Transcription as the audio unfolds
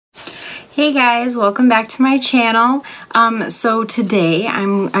Hey guys, welcome back to my channel. So today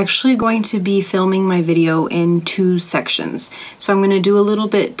I'm actually going to be filming my video in two sections. So I'm going to do a little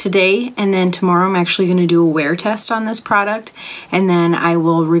bit today, and then tomorrow I'm actually going to do a wear test on this product, and then I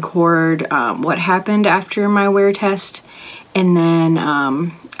will record what happened after my wear test, and then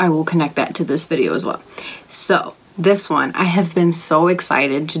I will connect that to this video as well. So this one I have been so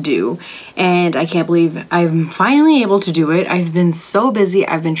excited to do, and I can't believe I'm finally able to do it. I've been so busy.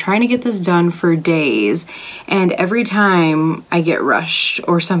 I've been trying to get this done for days, and every time I get rushed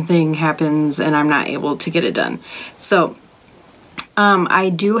or something happens and I'm not able to get it done. So I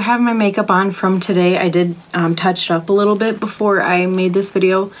do have my makeup on from today. I did touch it up a little bit before I made this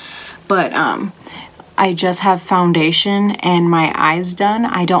video, but I just have foundation and my eyes done.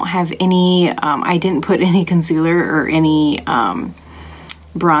 I don't have any, I didn't put any concealer or any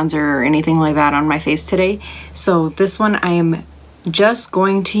bronzer or anything like that on my face today. So this one I am just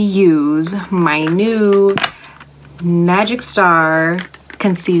going to use my new Magic Star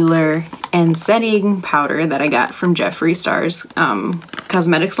concealer and setting powder that I got from Jeffree Star's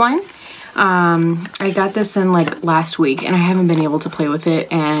cosmetics line. I got this in like last week and I haven't been able to play with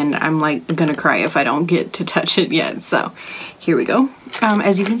it, and I'm like gonna cry if I don't get to touch it yet. So here we go.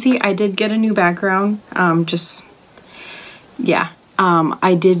 As you can see, I did get a new background. I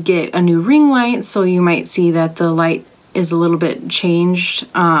did get a new ring light, so you might see that the light is a little bit changed.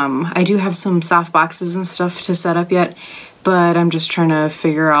 I do have some soft boxes and stuff to set up yet, but I'm just trying to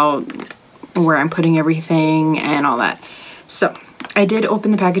figure out where I'm putting everything and all that. So I did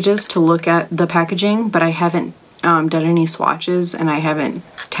open the packages to look at the packaging, but I haven't done any swatches and I haven't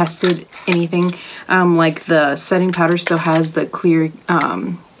tested anything. Like the setting powder still has the clear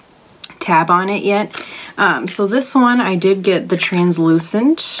tab on it yet. So this one I did get the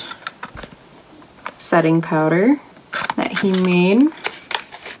translucent setting powder that he made,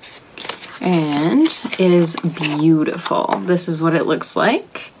 and it is beautiful. This is what it looks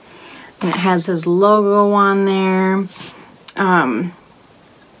like, and it has his logo on there.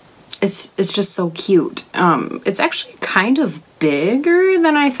 It's just so cute. It's actually kind of bigger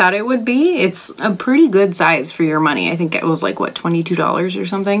than I thought it would be. It's a pretty good size for your money. I think it was like, what, $22 or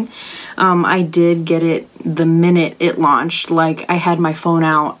something? I did get it the minute it launched. Like, I had my phone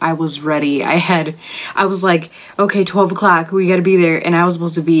out, I was ready. I was like, okay, 12 o'clock, we gotta be there. And I was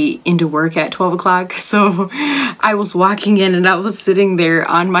supposed to be into work at 12 o'clock. So I was walking in and I was sitting there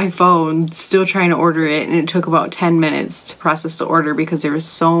on my phone still trying to order it. And it took about 10 minutes to process the order because there was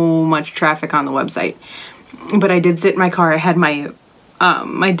so much traffic on the website. But I did sit in my car. I had my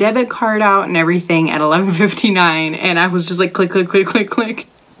my debit card out and everything at 11:59, and I was just like click, click, click, click, click,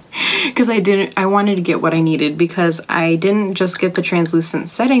 because I wanted to get what I needed, because I didn't just get the translucent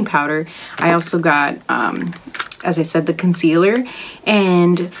setting powder. I also got, as I said, the concealer,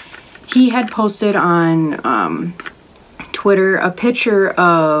 and he had posted on Twitter a picture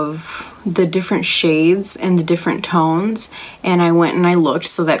of the different shades and the different tones, and I went and I looked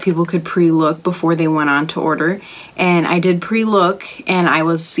so that people could pre-look before they went on to order, and I did pre-look and I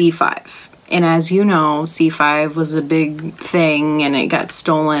was C5, and as you know, C5 was a big thing and it got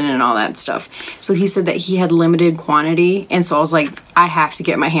stolen and all that stuff. So he said that he had limited quantity, and so I was like, I have to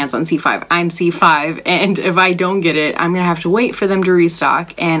get my hands on C5. I'm C5, and if I don't get it, I'm gonna have to wait for them to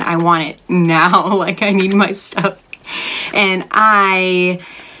restock, and I want it now. Like, I need my stuff. And I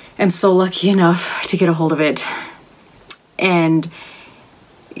am so lucky enough to get a hold of it, and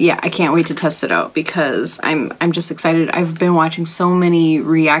yeah, I can't wait to test it out because I'm just excited. I've been watching so many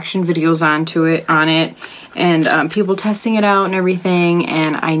reaction videos on it, and people testing it out and everything,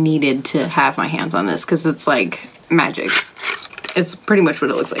 and I needed to have my hands on this because it's like magic. It's pretty much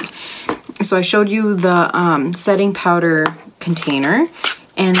what it looks like. So I showed you the setting powder container.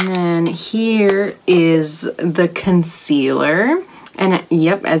 And then here is the concealer, and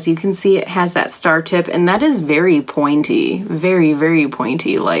yep, as you can see, it has that star tip, and that is very pointy, very, very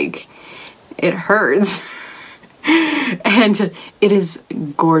pointy, like it hurts. And it is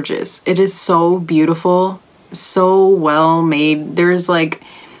gorgeous. It is so beautiful, so well made. There's like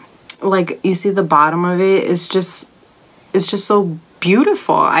you see the bottom of it is just, it's just so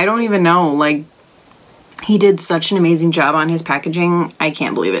beautiful. I don't even know, like, he did such an amazing job on his packaging. I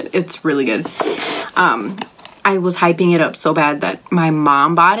can't believe it. It's really good. I was hyping it up so bad that my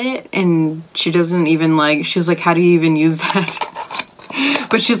mom bought it, and she doesn't even like, she was like, how do you even use that?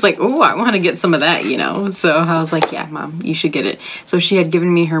 But she's like, oh, I want to get some of that, you know? So I was like, yeah, Mom, you should get it. So she had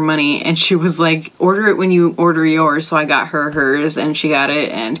given me her money, and she was like, order it when you order yours. So I got her hers, and she got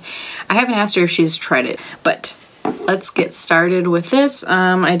it, and I haven't asked her if she's tried it, but let's get started with this.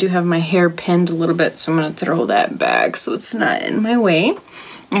 I do have my hair pinned a little bit, so I'm going to throw that back so it's not in my way.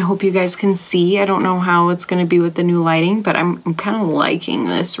 I hope you guys can see. I don't know how it's going to be with the new lighting, but I'm kind of liking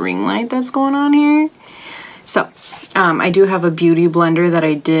this ring light that's going on here. So, I do have a beauty blender that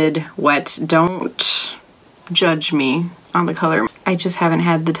I did wet. Don't judge me on the color. I just haven't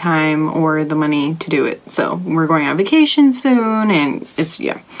had the time or the money to do it. So, we're going on vacation soon, and it's,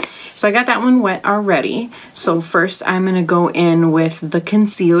 yeah. So, I got that one wet already. So, first I'm going to go in with the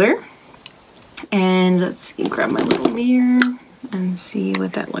concealer. And let's see, grab my little mirror and see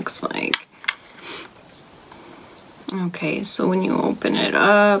what that looks like. Okay, so when you open it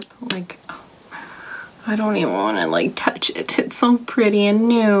up, like, I don't even want to like touch it. It's so pretty and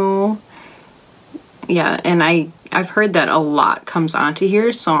new. Yeah, and I've heard that a lot comes onto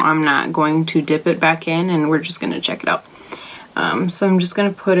here, so I'm not going to dip it back in, and we're just going to check it out. So I'm just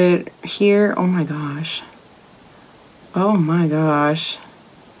going to put it here. Oh my gosh. Oh my gosh.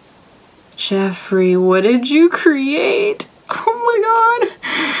 Jeffree, what did you create? Oh my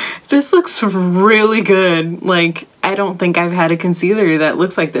god. This looks really good. Like, I don't think I've had a concealer that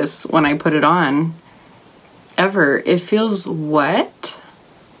looks like this when I put it on. Ever. It feels wet.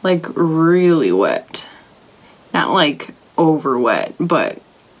 Like, really wet. Not like over wet, but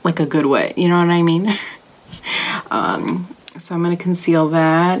like a good wet. You know what I mean? So I'm going to conceal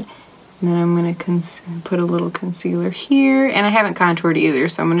that. And then I'm going to put a little concealer here. And I haven't contoured either,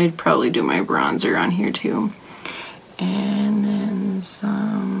 so I'm going to probably do my bronzer on here too. And then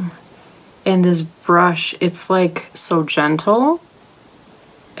some. And this brush, it's like so gentle.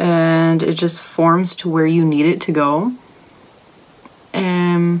 And it just forms to where you need it to go.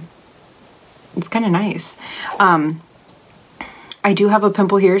 And it's kind of nice. I do have a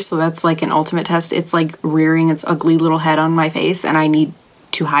pimple here, so that's like an ultimate test. It's like rearing its ugly little head on my face, and I need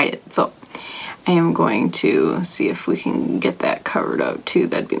to hide it. So I am going to see if we can get that covered up too.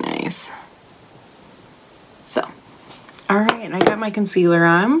 That'd be nice. So, all right, and I got my concealer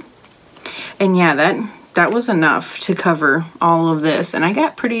on. And yeah, that was enough to cover all of this. And I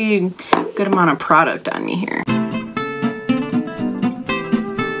got pretty good amount of product on me here.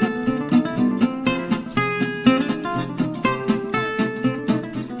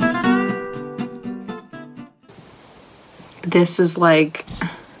 This is like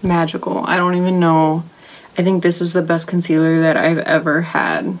magical. I don't even know. I think this is the best concealer that I've ever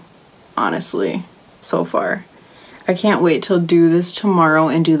had, honestly, so far. I can't wait till do this tomorrow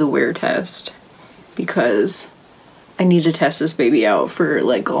and do the wear test, because I need to test this baby out for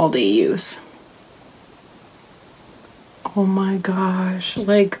like all day use. Oh my gosh,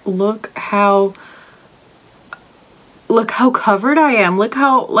 like look how covered I am. Look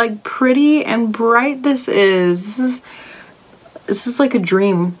how like pretty and bright this is. This is like a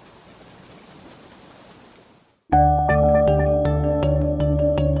dream.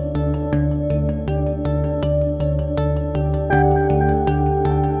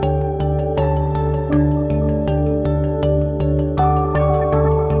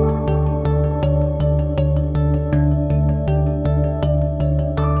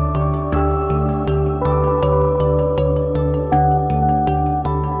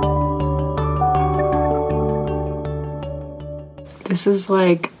 This is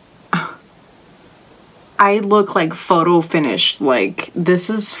like, I look like photo finished. Like, this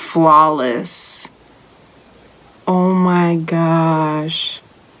is flawless. Oh my gosh.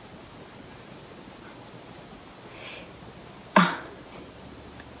 I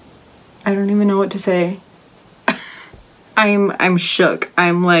don't even know what to say. I'm shook.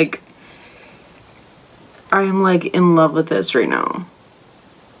 I'm like in love with this right now.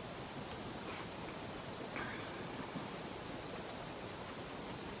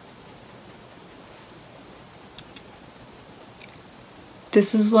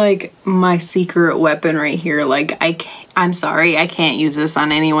 This is like my secret weapon right here. Like I'm sorry, I can't use this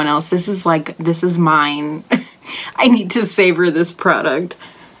on anyone else. This is mine. I need to savor this product.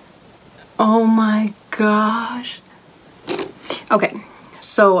 Oh my gosh. Okay,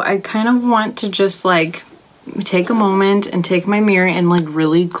 so I kind of want to just like take a moment and take my mirror and like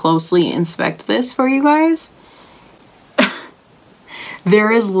really closely inspect this for you guys.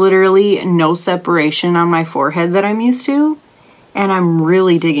 There is literally no separation on my forehead that I'm used to. And I'm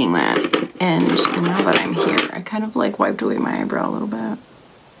really digging that. And now that I'm here, I kind of like wiped away my eyebrow a little bit.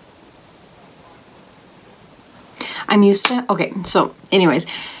 I'm used to, okay, so anyways,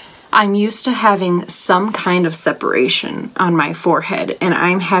 I'm used to having some kind of separation on my forehead, and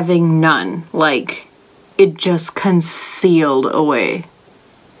I'm having none. Like, it just concealed away.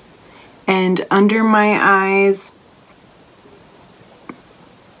 And under my eyes,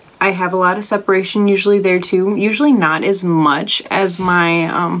 I have a lot of separation usually there too. Usually not as much as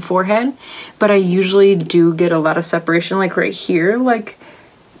my forehead, but I usually do get a lot of separation like right here. Like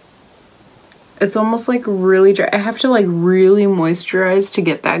It's almost like really dry. I have to like really moisturize to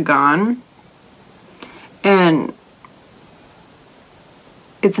get that gone. And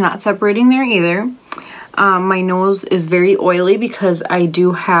it's not separating there either. My nose is very oily because I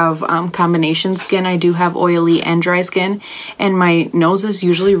do have combination skin. I do have oily and dry skin, and my nose is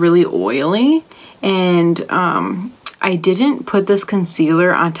usually really oily. And I didn't put this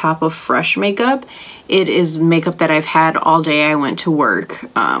concealer on top of fresh makeup. It is makeup that I've had all day. I went to work.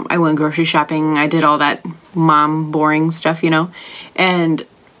 I went grocery shopping. I did all that mom boring stuff, you know. And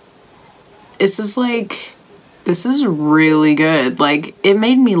this is really good. Like, it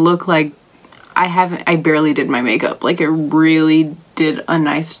made me look like I barely did my makeup. Like, it really did a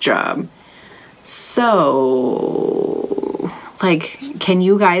nice job. So, like, can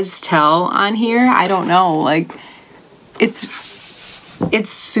you guys tell on here? I don't know. Like, it's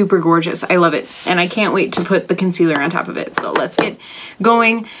super gorgeous. I love it. And I can't wait to put the concealer on top of it. So let's get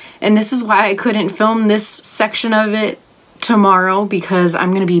going. And this is why I couldn't film this section of it tomorrow, because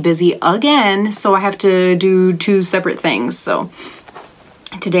I'm going to be busy again. So I have to do 2 separate things. So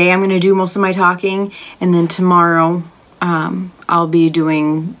today I'm going to do most of my talking, and then tomorrow I'll be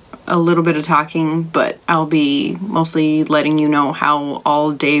doing a little bit of talking, but I'll be mostly letting you know how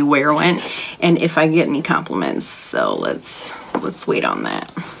all day wear went and if I get any compliments. So let's wait on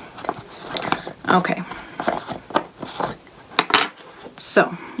that. Okay.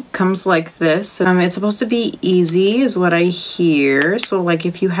 So it comes like this. It's supposed to be easy is what I hear. So like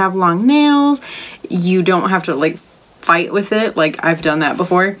if you have long nails, you don't have to like fight with it. Like I've done that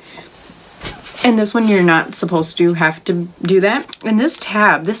before. And this one, you're not supposed to have to do that. And this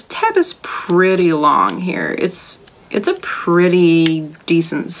tab is pretty long here. It's a pretty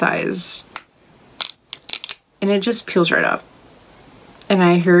decent size. And it just peels right off. And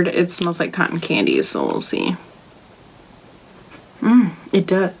I heard it smells like cotton candy, so we'll see. It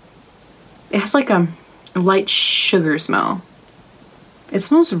does. It has like a light sugar smell. It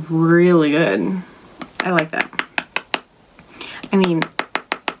smells really good. I like that. I mean,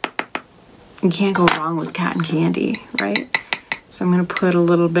 you can't go wrong with cotton candy, right? So I'm going to put a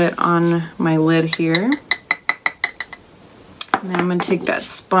little bit on my lid here. And then I'm going to take that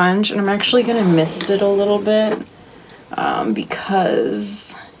sponge, and I'm actually going to mist it a little bit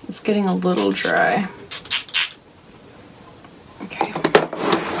because it's getting a little dry. Okay.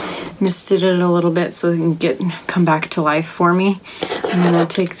 Misted it a little bit so it can come back to life for me. I'm going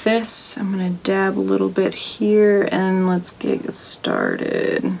to take this, I'm going to dab a little bit here, and let's get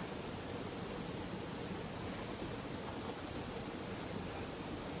started.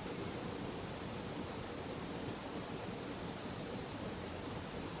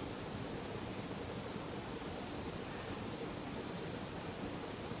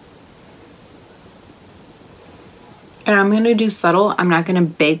 And I'm going to do subtle. I'm not going to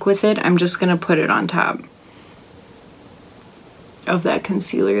bake with it. I'm just going to put it on top of that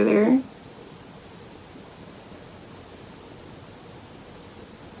concealer there.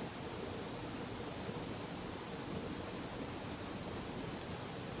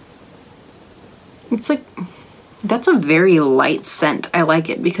 It's like, that's a very light scent. I like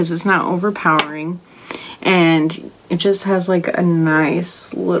it because it's not overpowering, and it just has like a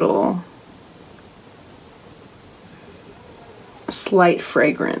nice little slight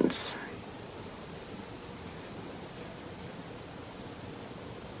fragrance.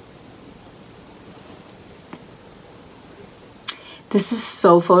 This is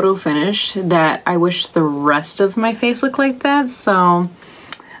so photo finish that I wish the rest of my face looked like that, so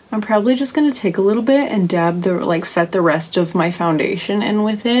I'm probably just gonna take a little bit and dab set the rest of my foundation in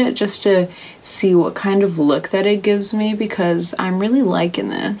with it just to see what kind of look that it gives me, because I'm really liking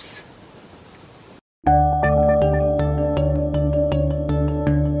this.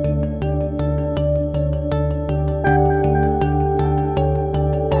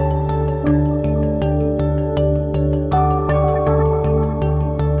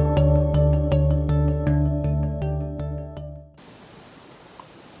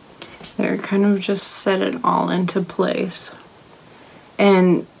 There, kind of just set it all into place.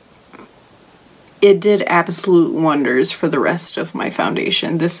 And it did absolute wonders for the rest of my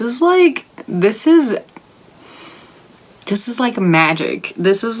foundation. This is like magic.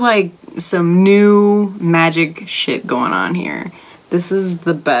 This is like some new magic shit going on here. This is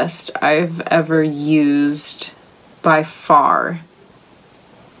the best I've ever used, by far.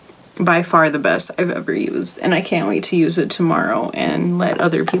 By far the best I've ever used, and I can't wait to use it tomorrow and let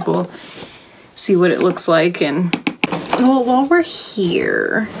other people see what it looks like. And well, while we're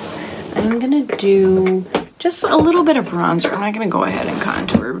here, I'm gonna do just a little bit of bronzer. I'm not gonna go ahead and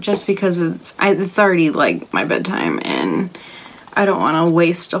contour just because it's already like my bedtime, and I don't want to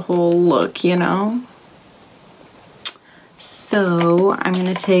waste a whole look, you know? So I'm going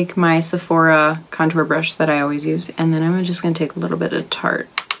to take my Sephora contour brush that I always use, and then I'm just going to take a little bit of Tarte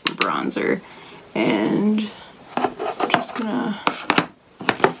bronzer, and I'm just going to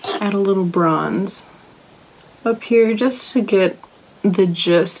add a little bronze up here just to get the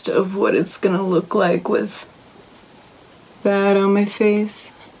gist of what it's going to look like with that on my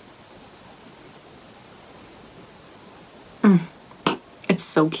face. It's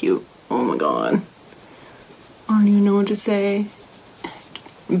so cute. Oh my god. I don't even know what to say.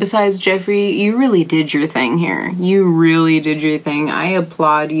 Besides, Jeffree, you really did your thing here. You really did your thing. I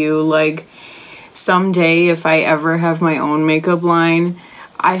applaud you. Like, someday if I ever have my own makeup line,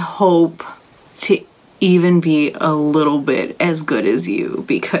 I hope to even be a little bit as good as you,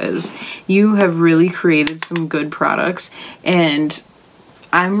 because you have really created some good products, and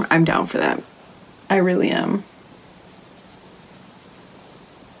I'm down for that. I really am.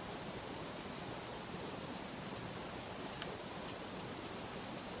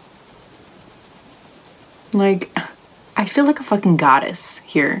 Like, I feel like a fucking goddess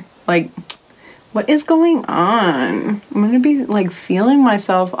here. Like, what is going on? I'm gonna be like feeling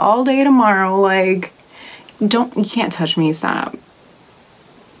myself all day tomorrow. Like, you can't touch me, stop.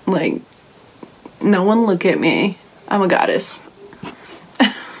 Like, no one look at me. I'm a goddess.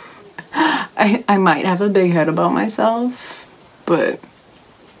 I might have a big head about myself, but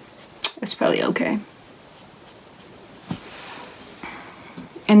it's probably okay.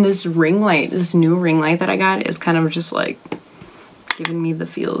 And this ring light, this new ring light that I got is kind of just like giving me the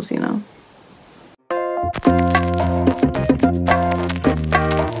feels, you know?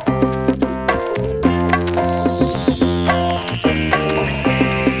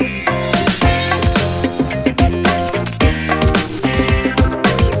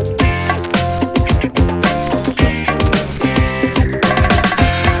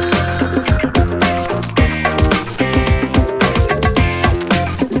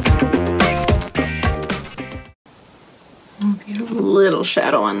 Little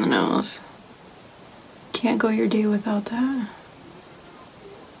shadow on the nose. Can't go your day without that.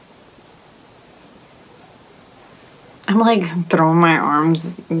 I'm like throwing my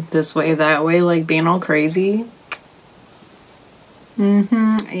arms this way, that way, like being all crazy.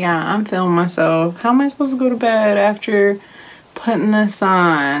 Yeah, I'm feeling myself. How am I supposed to go to bed after putting this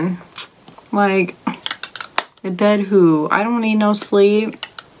on? Like, in bed who? I don't need no sleep.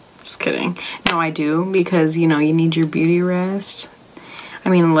 Just kidding. No, I do, because, you know, you need your beauty rest. I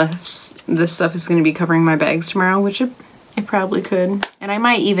mean, unless this stuff is going to be covering my bags tomorrow, which it probably could. And I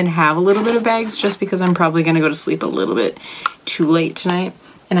might even have a little bit of bags just because I'm probably going to go to sleep a little bit too late tonight.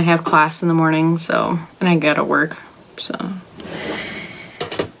 And I have class in the morning, so, and I gotta work, so.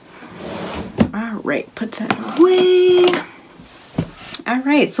 All right, put that away. All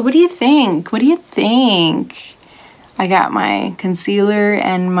right, so what do you think? What do you think? I got my concealer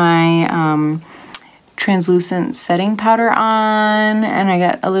and my translucent setting powder on, and I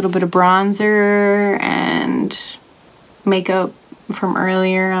got a little bit of bronzer and makeup from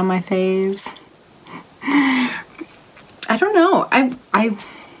earlier on my face. I don't know.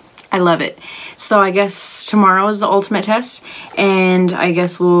 I love it. So I guess tomorrow is the ultimate test, and I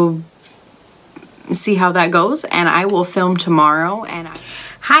guess we'll see how that goes, and I will film tomorrow. And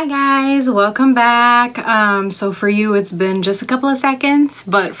hi guys, welcome back. So for you it's been just a couple of seconds,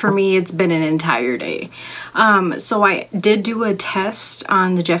 but for me it's been an entire day. So I did do a test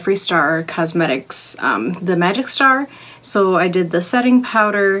on the Jeffree Star Cosmetics, the Magic Star. So I did the setting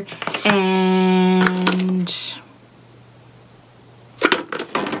powder and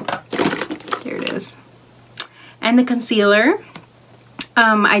there it is, and the concealer.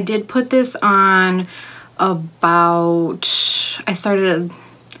 I did put this on about, I started at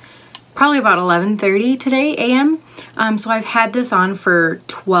probably about 11:30 today a.m. So I've had this on for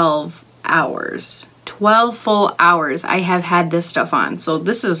 12 hours. 12 full hours I have had this stuff on. So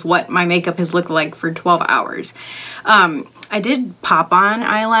this is what my makeup has looked like for 12 hours. I did pop on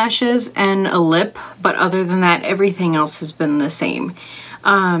eyelashes and a lip, but other than that, everything else has been the same.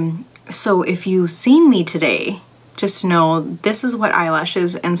 So if you've seen me today, just know this is what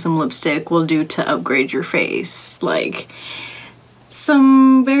eyelashes and some lipstick will do to upgrade your face. Like,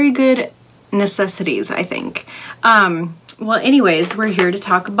 some very good necessities, I think. Well, anyways, we're here to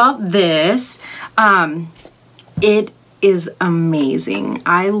talk about this. It is amazing.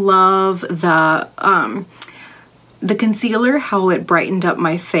 I love the concealer, how it brightened up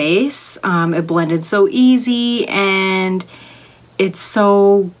my face. It blended so easy, and It's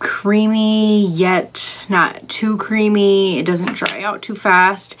so creamy, yet not too creamy. It doesn't dry out too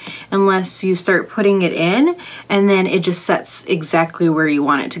fast unless you start putting it in, and then it just sets exactly where you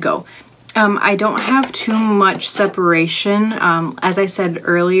want it to go. I don't have too much separation. As I said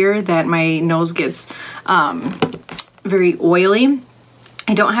earlier, that my nose gets very oily.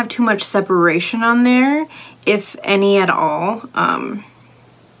 I don't have too much separation on there, if any at all.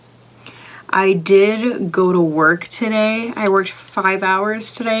 I did go to work today. I worked 5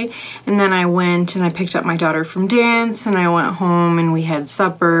 hours today, and then I went and I picked up my daughter from dance, and I went home and we had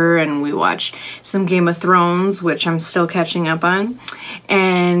supper and we watched some Game of Thrones, which I'm still catching up on.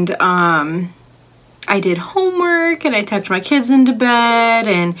 And I did homework and I tucked my kids into bed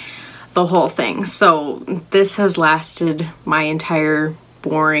and the whole thing. So this has lasted my entire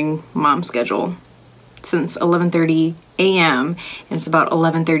boring mom schedule since 11:30 a.m. and it's about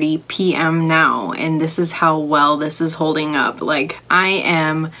 11:30 p.m. now, and this is how well this is holding up. Like, I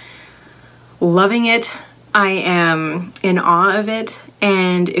am loving it. I am in awe of it,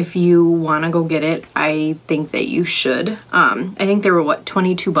 and if you want to go get it, I think that you should. I think they were, what,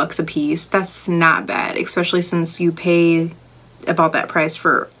 22 bucks a piece. That's not bad, especially since you pay about that price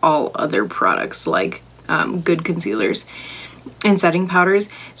for all other products like good concealers and setting powders,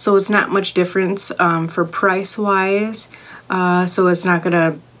 so it's not much difference for price wise. So it's not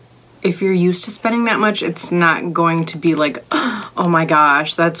gonna, if you're used to spending that much, it's not going to be like, oh my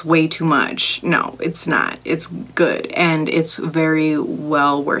gosh, that's way too much. No, it's not. It's good, and it's very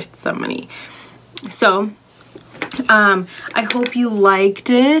well worth the money. So I hope you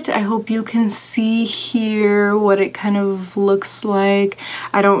liked it. I hope you can see here what it kind of looks like.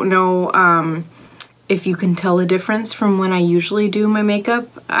 I don't know if you can tell a difference from when I usually do my makeup.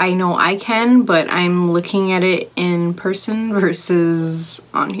 I know I can, but I'm looking at it in person versus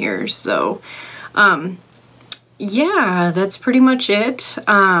on here. So yeah, that's pretty much it.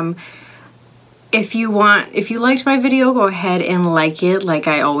 If you liked my video, go ahead and like it, like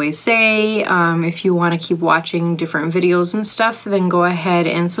I always say. If you want to keep watching different videos and stuff, then go ahead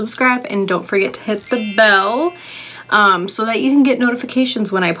and subscribe, and don't forget to hit the bell so that you can get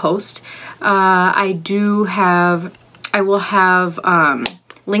notifications when I post. I will have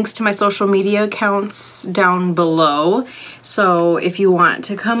links to my social media accounts down below, so if you want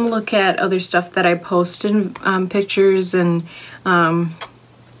to come look at other stuff that I post in pictures and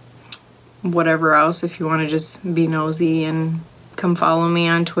whatever else, if you want to just be nosy and come follow me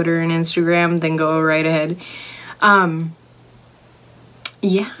on Twitter and Instagram, then go right ahead.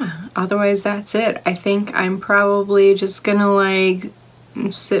 Yeah, otherwise that's it. I think I'm probably just gonna like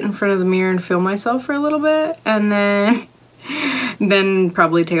sit in front of the mirror and film myself for a little bit, and then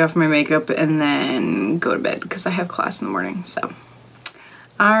probably take off my makeup and then go to bed because I have class in the morning. So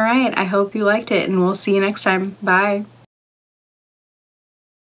alright, I hope you liked it, and we'll see you next time. Bye.